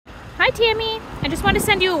Tammy. I just want to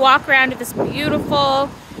send you a walk around of this beautiful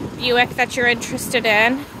Buick that you're interested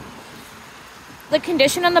in. The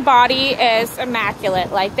condition on the body is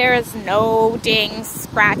immaculate. Like, there is no dings,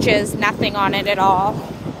 scratches, nothing on it at all.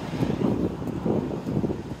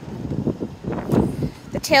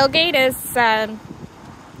 The tailgate is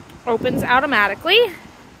opens automatically.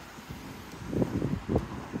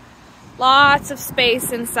 Lots of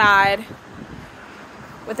space inside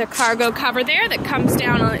with a cargo cover there that comes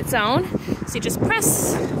down on its own. So you just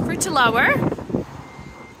press for it to lower.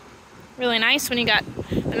 Really nice when you got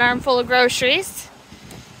an armful of groceries.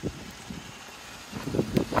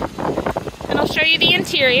 And I'll show you the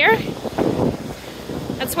interior.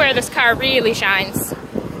 That's where this car really shines.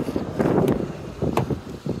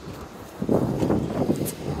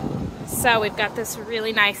 So we've got this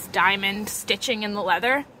really nice diamond stitching in the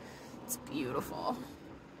leather. It's beautiful.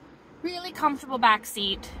 Really comfortable back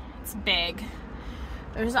seat. It's big.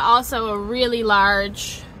 There's also a really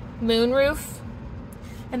large moonroof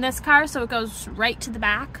in this car, so it goes right to the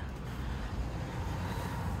back.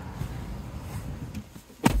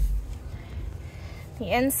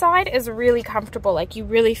 The inside is really comfortable. Like, you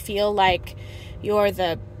really feel like you're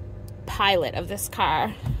the pilot of this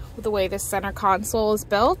car with the way this center console is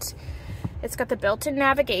built. It's got the built-in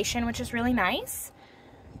navigation, which is really nice.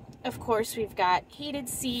 Of course, we've got heated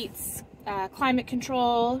seats, climate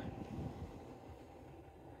control,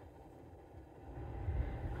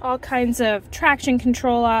 all kinds of traction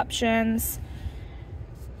control options.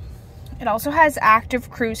 It also has active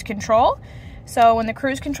cruise control. So when the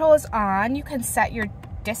cruise control is on, you can set your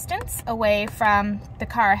distance away from the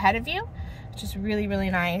car ahead of you, which is really, really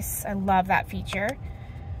nice. I love that feature.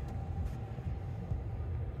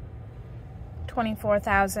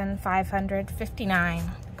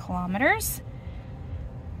 24,559 kilometers.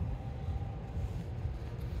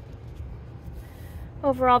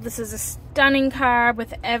 Overall, this is a stunning car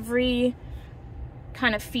with every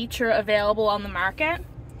kind of feature available on the market.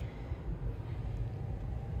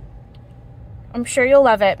 I'm sure you'll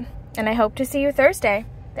love it, and I hope to see you Thursday.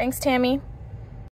 Thanks, Tammy.